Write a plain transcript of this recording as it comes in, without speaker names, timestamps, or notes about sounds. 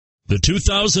The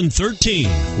 2013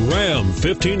 Ram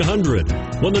 1500.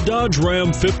 When the Dodge Ram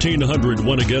 1500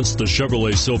 went against the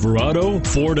Chevrolet Silverado,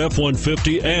 Ford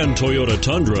F-150, and Toyota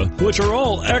Tundra, which are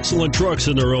all excellent trucks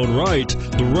in their own right,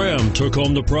 the Ram took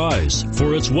home the prize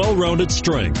for its well-rounded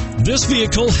strength. This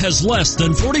vehicle has less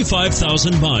than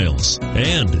 45,000 miles,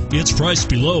 and it's priced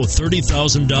below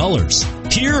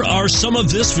 $30,000. Here are some of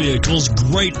this vehicle's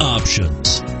great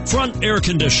options: front air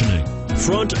conditioning,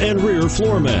 front and rear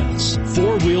floor mats,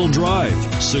 four-wheel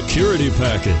drive, security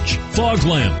package, fog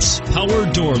lamps, power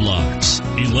door locks,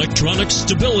 electronic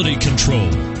stability control,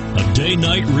 a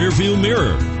day-night rear-view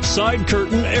mirror, side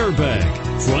curtain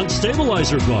airbag, front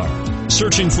stabilizer bar.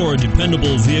 Searching for a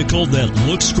dependable vehicle that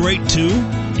looks great too?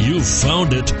 You've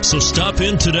found it, so stop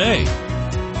in today.